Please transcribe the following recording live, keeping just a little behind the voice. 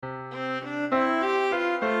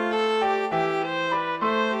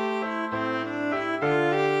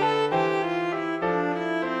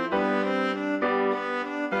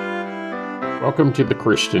Welcome to the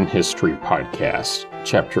Christian History Podcast,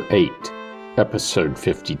 Chapter 8, Episode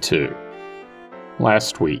 52.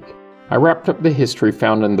 Last week, I wrapped up the history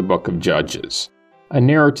found in the book of Judges, a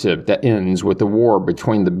narrative that ends with a war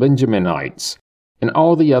between the Benjaminites and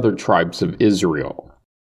all the other tribes of Israel.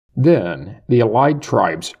 Then, the allied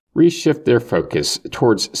tribes reshift their focus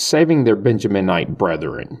towards saving their Benjaminite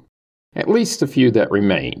brethren, at least a few that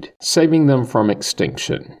remained, saving them from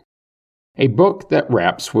extinction. A book that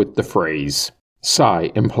wraps with the phrase,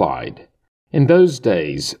 "Sai implied." In those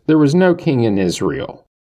days, there was no king in Israel.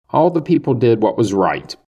 All the people did what was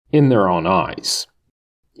right, in their own eyes.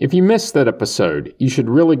 If you missed that episode, you should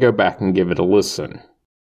really go back and give it a listen.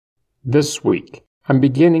 This week, I'm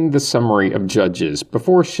beginning the summary of Judges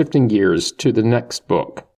before shifting gears to the next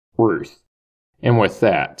book, Ruth. And with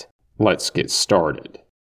that, let's get started.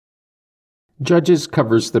 Judges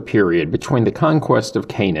covers the period between the conquest of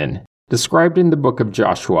Canaan described in the book of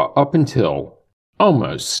Joshua up until,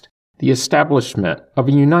 almost, the establishment of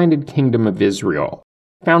a united kingdom of Israel,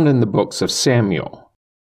 found in the books of Samuel.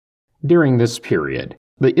 During this period,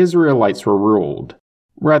 the Israelites were ruled,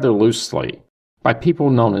 rather loosely, by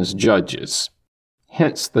people known as judges,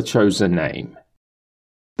 hence the chosen name.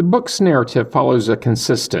 The book's narrative follows a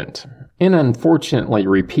consistent, and unfortunately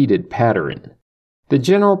repeated pattern. The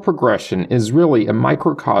general progression is really a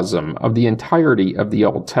microcosm of the entirety of the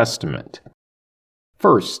Old Testament.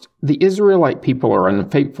 First, the Israelite people are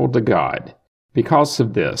unfaithful to God. Because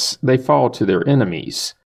of this, they fall to their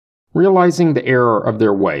enemies. Realizing the error of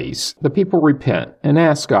their ways, the people repent and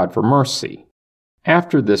ask God for mercy.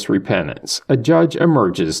 After this repentance, a judge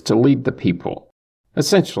emerges to lead the people,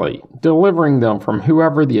 essentially delivering them from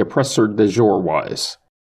whoever the oppressor du jour was.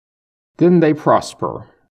 Then they prosper,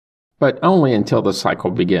 but only until the cycle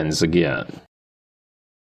begins again.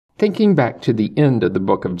 Thinking back to the end of the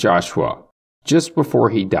book of Joshua, just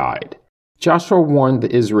before he died, Joshua warned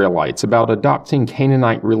the Israelites about adopting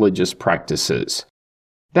Canaanite religious practices.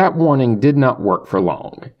 That warning did not work for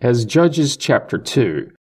long, as Judges chapter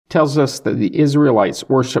 2 tells us that the Israelites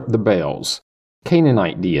worshiped the Baals,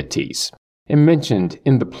 Canaanite deities, and mentioned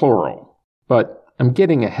in the plural, but I'm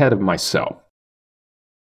getting ahead of myself.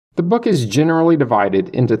 The book is generally divided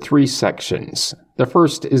into 3 sections. The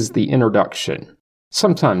first is the introduction,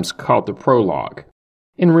 sometimes called the prologue.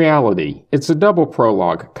 In reality, it's a double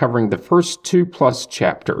prologue covering the first 2+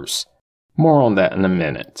 chapters. More on that in a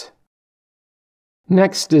minute.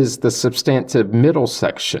 Next is the substantive middle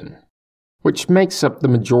section, which makes up the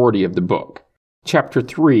majority of the book, chapter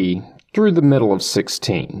 3 through the middle of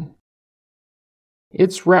 16.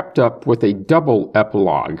 It's wrapped up with a double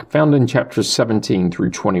epilogue found in chapters 17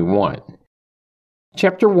 through 21.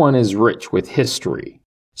 Chapter 1 is rich with history,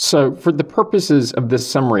 so for the purposes of this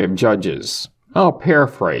summary of Judges, I'll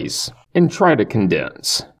paraphrase and try to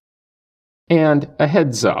condense. And a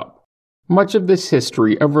heads up, much of this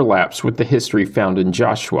history overlaps with the history found in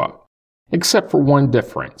Joshua, except for one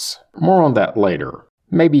difference. More on that later,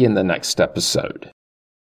 maybe in the next episode.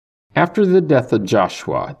 After the death of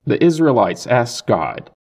Joshua, the Israelites asked God,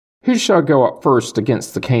 "Who shall go up first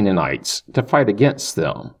against the Canaanites to fight against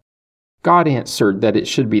them?" God answered that it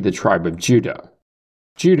should be the tribe of Judah.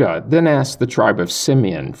 Judah then asked the tribe of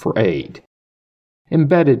Simeon for aid.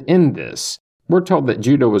 Embedded in this, we're told that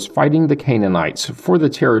Judah was fighting the Canaanites for the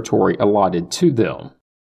territory allotted to them,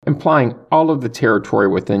 implying all of the territory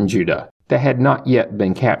within Judah that had not yet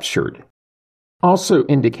been captured. Also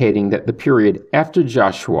indicating that the period after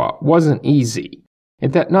Joshua wasn't easy,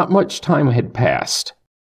 and that not much time had passed.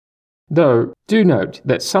 Though, do note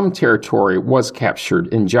that some territory was captured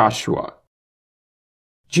in Joshua.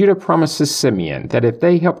 Judah promises Simeon that if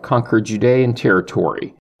they help conquer Judean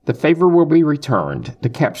territory, the favor will be returned to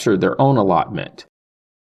capture their own allotment.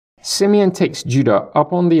 Simeon takes Judah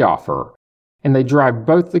up on the offer, and they drive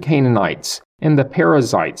both the Canaanites and the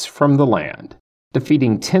Perizzites from the land,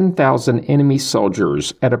 defeating 10,000 enemy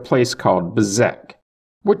soldiers at a place called Bezek,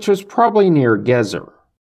 which was probably near Gezer.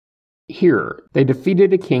 Here, they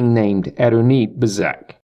defeated a king named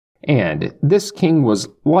Adoni-Bezek, and this king was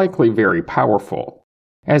likely very powerful,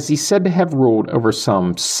 as he's said to have ruled over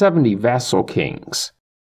some 70 vassal kings.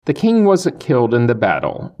 The king wasn't killed in the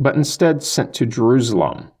battle, but instead sent to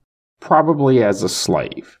Jerusalem, probably as a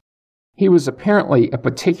slave. He was apparently a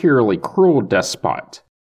particularly cruel despot.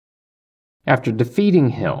 After defeating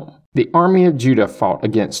him, the army of Judah fought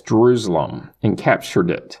against Jerusalem and captured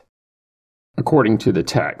it. According to the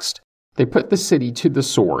text, they put the city to the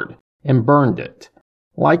sword and burned it,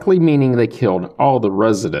 likely meaning they killed all the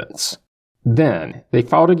residents. Then they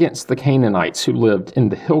fought against the Canaanites who lived in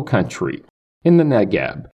the hill country, in the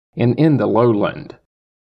Negeb, and in the lowland.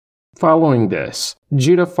 Following this,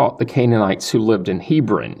 Judah fought the Canaanites who lived in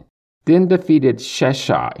Hebron, then defeated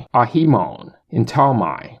Sheshai, Ahiman, and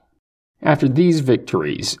Talmai. After these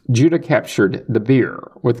victories, Judah captured Debir,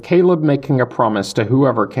 with Caleb making a promise to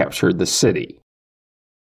whoever captured the city.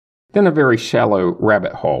 Then a very shallow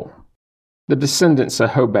rabbit hole. The descendants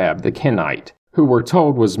of Hobab the Kenite, who we're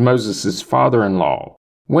told was Moses' father-in-law,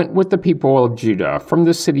 went with the people of Judah from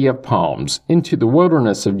the city of Palms into the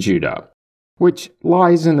wilderness of Judah, which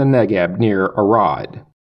lies in the Negeb near Arad.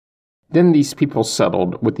 Then these people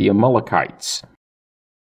settled with the Amalekites.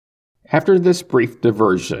 After this brief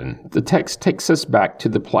diversion, the text takes us back to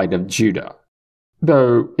the plight of Judah,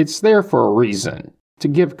 though it's there for a reason, to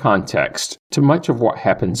give context to much of what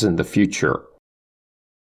happens in the future.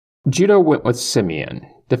 Judah went with Simeon,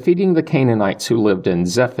 defeating the Canaanites who lived in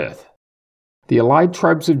Zephath. The allied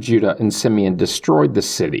tribes of Judah and Simeon destroyed the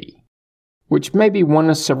city, which may be one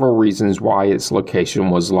of several reasons why its location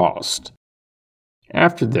was lost.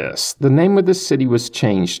 After this, the name of the city was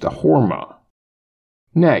changed to Hormah.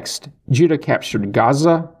 Next, Judah captured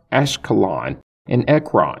Gaza, Ashkelon, and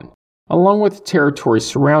Ekron, along with territory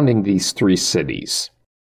surrounding these three cities.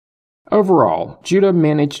 Overall, Judah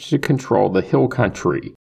managed to control the hill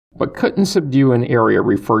country, but couldn't subdue an area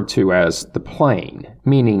referred to as the plain,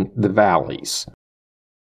 meaning the valleys.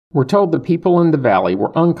 We're told the people in the valley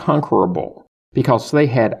were unconquerable because they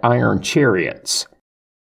had iron chariots.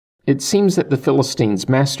 It seems that the Philistines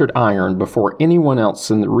mastered iron before anyone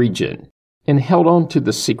else in the region, and held on to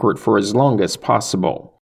the secret for as long as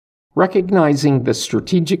possible, recognizing the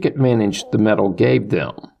strategic advantage the metal gave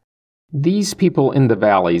them. These people in the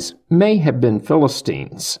valleys may have been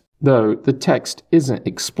Philistines, though the text isn't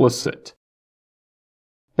explicit.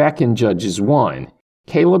 Back in Judges 1,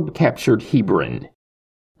 Caleb captured Hebron,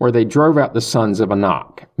 where they drove out the sons of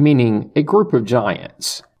Anak, meaning a group of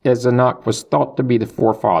giants, as Anak was thought to be the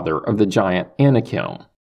forefather of the giant Anakim.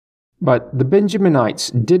 But the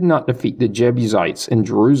Benjaminites did not defeat the Jebusites in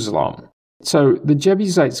Jerusalem, so the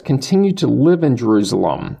Jebusites continue to live in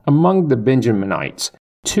Jerusalem among the Benjaminites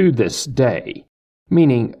to this day,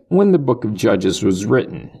 meaning when the book of Judges was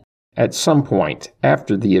written, at some point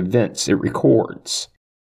after the events it records.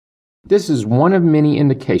 This is one of many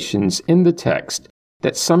indications in the text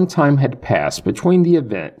that some time had passed between the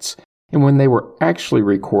events and when they were actually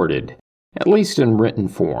recorded, at least in written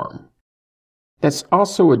form. That's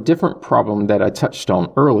also a different problem that I touched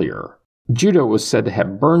on earlier. Judah was said to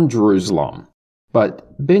have burned Jerusalem,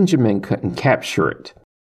 but Benjamin couldn't capture it.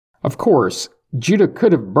 Of course, Judah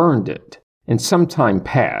could have burned it, and some time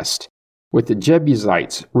passed, with the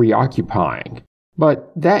Jebusites reoccupying,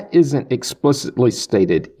 but that isn't explicitly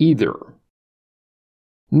stated either.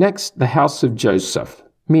 Next, the house of Joseph,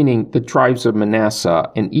 meaning the tribes of Manasseh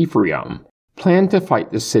and Ephraim, planned to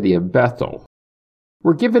fight the city of Bethel.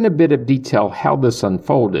 We're given a bit of detail how this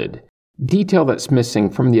unfolded, detail that's missing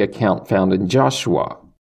from the account found in Joshua.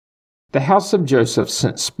 The house of Joseph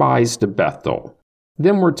sent spies to Bethel.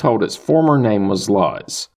 Then we're told its former name was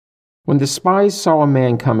Luz. When the spies saw a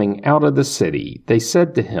man coming out of the city, they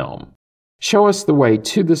said to him, "Show us the way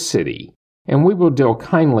to the city, and we will deal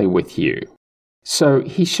kindly with you." So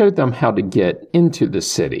he showed them how to get into the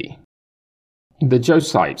city. The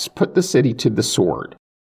Josites put the city to the sword,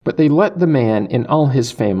 but they let the man and all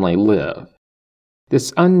his family live.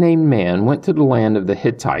 This unnamed man went to the land of the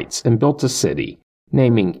Hittites and built a city,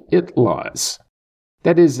 naming it Luz.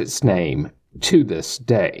 That is its name to this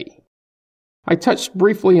day. I touched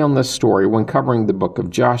briefly on this story when covering the book of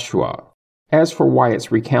Joshua. As for why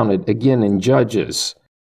it's recounted again in Judges,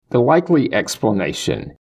 the likely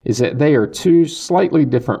explanation is that they are two slightly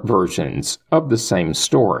different versions of the same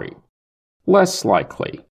story. Less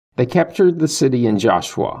likely, they captured the city in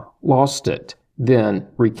Joshua, lost it, then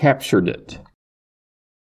recaptured it.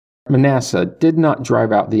 Manasseh did not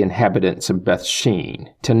drive out the inhabitants of Bethshean,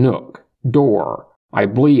 Tanuk, Dor,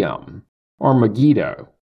 Ibleam, or Megiddo,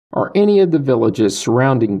 or any of the villages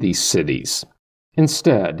surrounding these cities.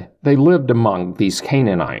 Instead, they lived among these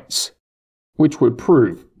Canaanites, which would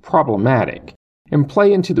prove problematic and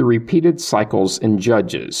play into the repeated cycles in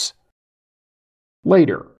Judges.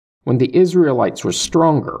 Later, when the Israelites were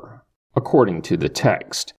stronger, according to the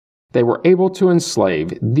text, they were able to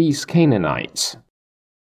enslave these Canaanites.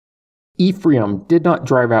 Ephraim did not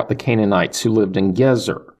drive out the Canaanites who lived in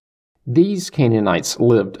Gezer. These Canaanites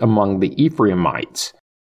lived among the Ephraimites.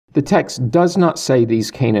 The text does not say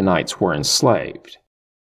these Canaanites were enslaved.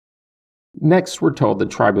 Next, we're told the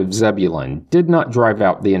tribe of Zebulun did not drive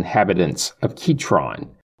out the inhabitants of Kitron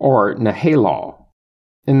or Nahalal,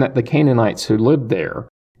 and that the Canaanites who lived there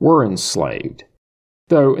were enslaved.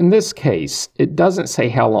 though in this case, it doesn't say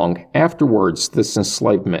how long afterwards this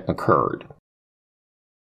enslavement occurred.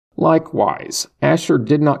 Likewise, Asher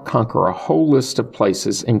did not conquer a whole list of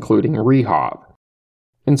places including Rehob.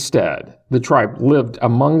 Instead, the tribe lived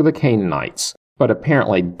among the Canaanites, but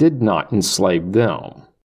apparently did not enslave them.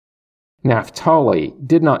 Naphtali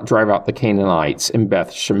did not drive out the Canaanites in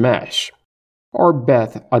Beth Shemesh or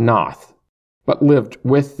Beth Anath, but lived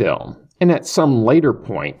with them, and at some later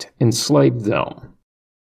point enslaved them.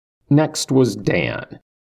 Next was Dan.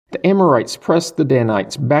 The Amorites pressed the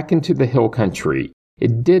Danites back into the hill country.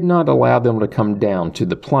 It did not allow them to come down to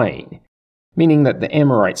the plain, meaning that the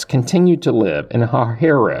Amorites continued to live in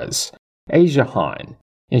Haherez, Ajahan,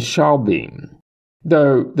 and Shalbim,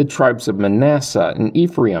 though the tribes of Manasseh and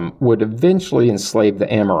Ephraim would eventually enslave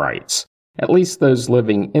the Amorites, at least those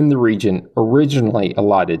living in the region originally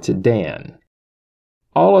allotted to Dan.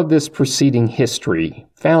 All of this preceding history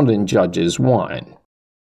found in Judges 1.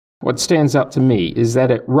 What stands out to me is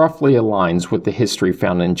that it roughly aligns with the history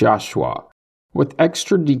found in Joshua, with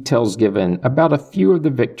extra details given about a few of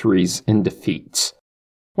the victories and defeats.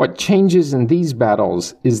 What changes in these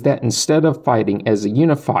battles is that instead of fighting as a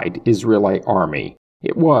unified Israelite army,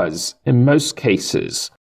 it was, in most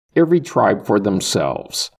cases, every tribe for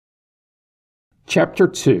themselves. Chapter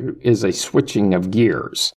 2 is a switching of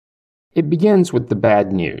gears. It begins with the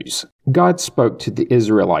bad news. God spoke to the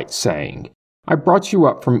Israelites saying, "I brought you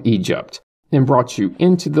up from Egypt and brought you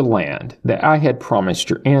into the land that I had promised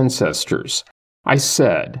your ancestors. I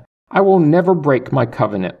said, I will never break my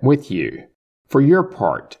covenant with you. For your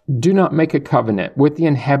part, do not make a covenant with the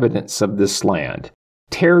inhabitants of this land.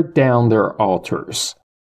 Tear down their altars.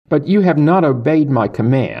 But you have not obeyed my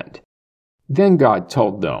command." Then God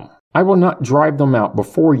told them, "I will not drive them out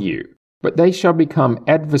before you, but they shall become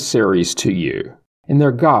adversaries to you, and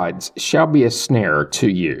their gods shall be a snare to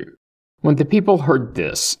you." When the people heard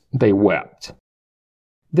this, they wept.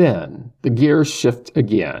 Then the gears shift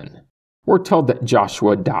again. We're told that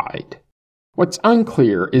Joshua died. What's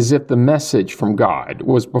unclear is if the message from God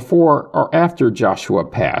was before or after Joshua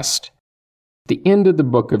passed. The end of the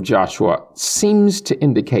book of Joshua seems to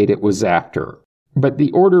indicate it was after, but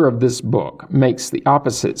the order of this book makes the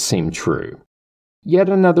opposite seem true. Yet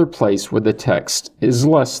another place where the text is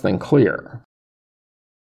less than clear.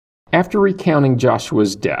 After recounting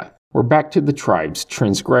Joshua's death, we're back to the tribe's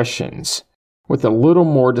transgressions, with a little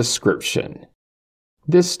more description.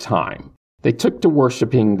 This time, they took to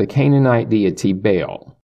worshiping the Canaanite deity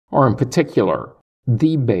Baal, or in particular,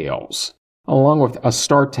 the Baals, along with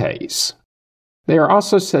Astartes. They are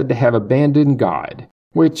also said to have abandoned God,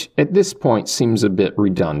 which at this point seems a bit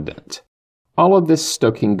redundant. All of this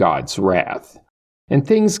stoking God's wrath. And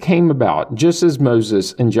things came about just as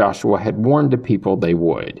Moses and Joshua had warned the people they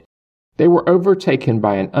would. They were overtaken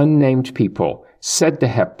by an unnamed people said to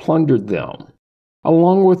have plundered them,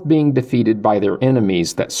 along with being defeated by their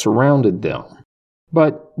enemies that surrounded them.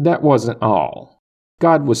 But that wasn't all.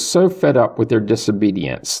 God was so fed up with their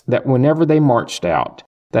disobedience that whenever they marched out,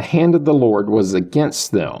 the hand of the Lord was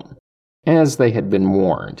against them, as they had been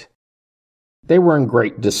warned. They were in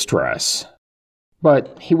great distress.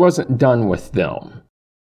 But he wasn't done with them.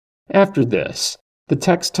 After this, the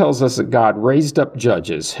text tells us that God raised up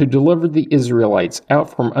judges who delivered the Israelites out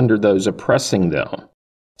from under those oppressing them.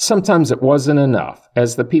 Sometimes it wasn't enough,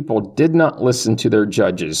 as the people did not listen to their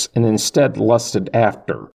judges and instead lusted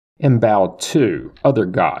after and bowed to other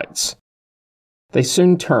gods. They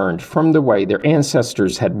soon turned from the way their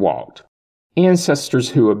ancestors had walked,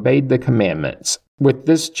 ancestors who obeyed the commandments, with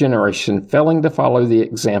this generation failing to follow the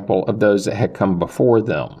example of those that had come before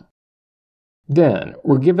them. Then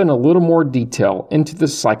we're given a little more detail into the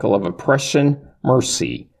cycle of oppression,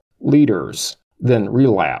 mercy, leaders, then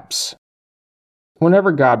relapse.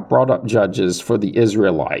 Whenever God brought up judges for the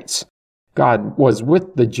Israelites, God was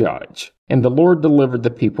with the judge, and the Lord delivered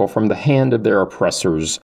the people from the hand of their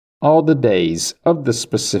oppressors all the days of the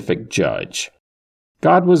specific judge.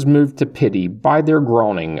 God was moved to pity by their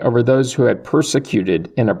groaning over those who had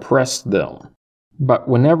persecuted and oppressed them. But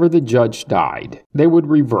whenever the judge died, they would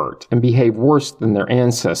revert and behave worse than their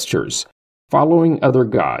ancestors, following other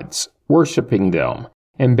gods, worshiping them,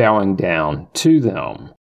 and bowing down to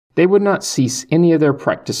them. They would not cease any of their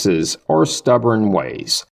practices or stubborn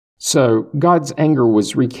ways. So God's anger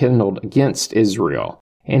was rekindled against Israel,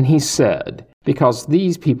 and he said, "Because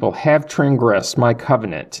these people have transgressed my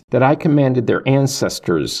covenant that I commanded their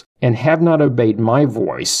ancestors, and have not obeyed my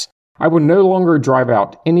voice, I will no longer drive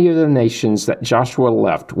out any of the nations that Joshua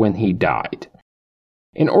left when he died."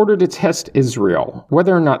 In order to test Israel,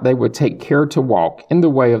 whether or not they would take care to walk in the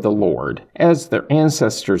way of the Lord, as their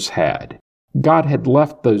ancestors had, God had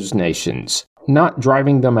left those nations, not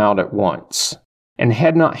driving them out at once, and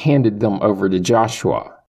had not handed them over to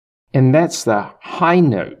Joshua. And that's the high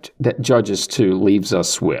note that Judges 2 leaves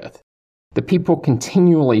us with, the people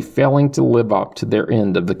continually failing to live up to their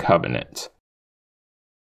end of the covenant.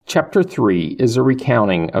 Chapter 3 is a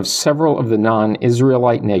recounting of several of the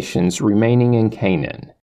non-Israelite nations remaining in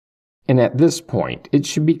Canaan. And at this point, it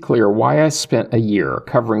should be clear why I spent a year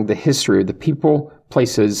covering the history of the people,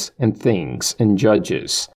 places, and things in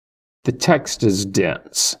Judges. The text is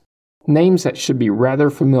dense. Names that should be rather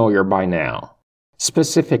familiar by now.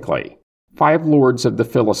 Specifically, 5 lords of the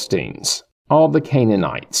Philistines, all the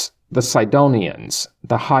Canaanites, the Sidonians,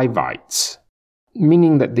 the Hivites,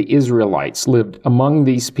 meaning that the Israelites lived among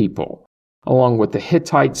these people, along with the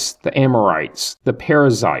Hittites, the Amorites, the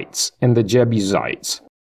Perizzites, and the Jebusites,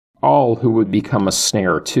 all who would become a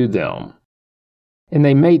snare to them. And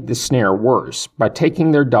they made the snare worse by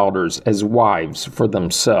taking their daughters as wives for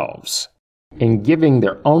themselves, and giving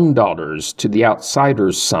their own daughters to the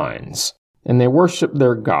outsiders' sons, and they worshiped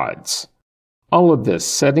their gods. All of this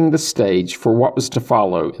setting the stage for what was to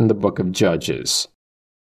follow in the book of Judges.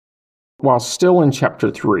 While still in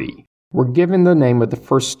chapter 3, we're given the name of the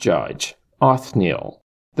first judge, Othniel,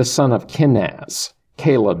 the son of Kenaz,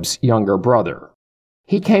 Caleb's younger brother.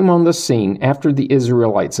 He came on the scene after the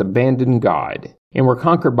Israelites abandoned God and were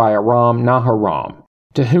conquered by Aram Naharaim,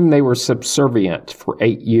 to whom they were subservient for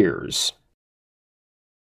 8 years.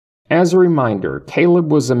 As a reminder,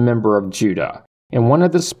 Caleb was a member of Judah and one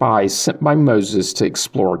of the spies sent by Moses to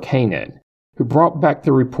explore Canaan, who brought back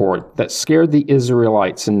the report that scared the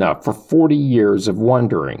Israelites enough for 40 years of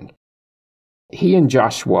wandering. He and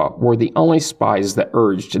Joshua were the only spies that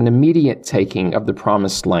urged an immediate taking of the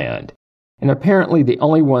promised land, and apparently the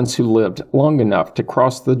only ones who lived long enough to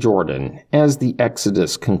cross the Jordan as the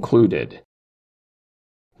Exodus concluded.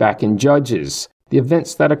 Back in Judges, the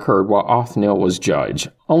events that occurred while Othniel was judge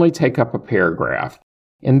only take up a paragraph,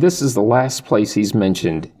 and this is the last place he's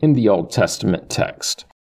mentioned in the Old Testament text.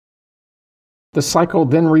 The cycle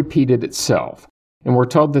then repeated itself, and we're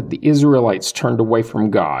told that the Israelites turned away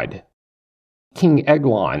from God. King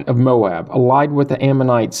Eglon of Moab allied with the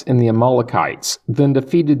Ammonites and the Amalekites, then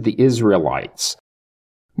defeated the Israelites.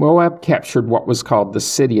 Moab captured what was called the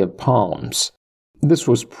City of Palms. This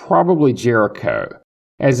was probably Jericho,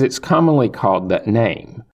 as it's commonly called that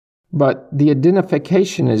name. But the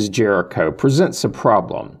identification as Jericho presents a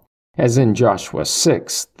problem, as in Joshua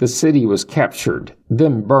 6, the city was captured,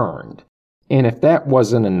 then burned. And if that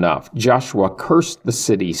wasn't enough, Joshua cursed the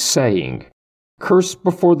city, saying, "Cursed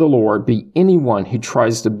before the Lord be anyone who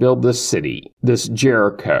tries to build this city, this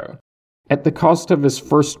Jericho. At the cost of his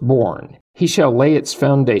firstborn, he shall lay its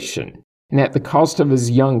foundation, and at the cost of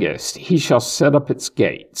his youngest, he shall set up its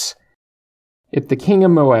gates." If the king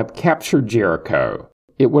of Moab captured Jericho,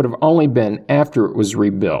 it would have only been after it was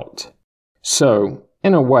rebuilt. So,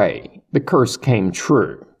 in a way, the curse came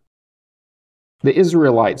true. The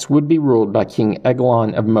Israelites would be ruled by King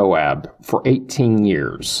Eglon of Moab for 18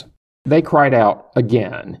 years. They cried out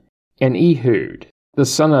again, and Ehud, the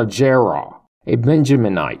son of Jerah, a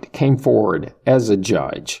Benjaminite, came forward as a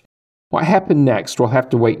judge. What happened next will have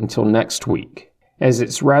to wait until next week, as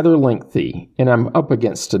it's rather lengthy and I'm up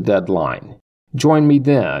against a deadline. Join me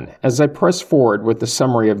then as I press forward with the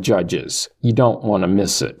summary of Judges. You don't want to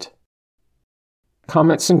miss it.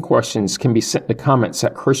 Comments and questions can be sent to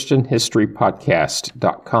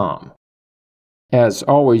comments@christianhistorypodcast.com. As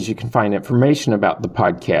always, you can find information about the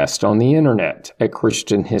podcast on the internet at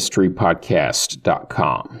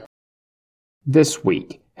christianhistorypodcast.com. This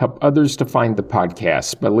week, help others to find the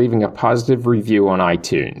podcast by leaving a positive review on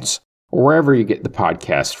iTunes or wherever you get the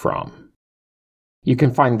podcast from. You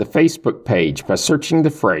can find the Facebook page by searching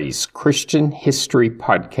the phrase Christian History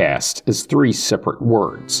Podcast as 3 separate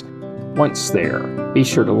words. Once there, be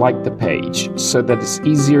sure to like the page so that it's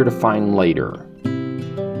easier to find later.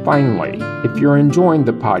 Finally, if you're enjoying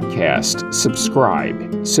the podcast,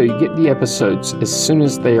 subscribe so you get the episodes as soon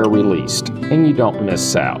as they are released and you don't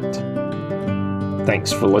miss out.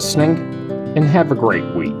 Thanks for listening, and have a great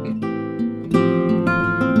week.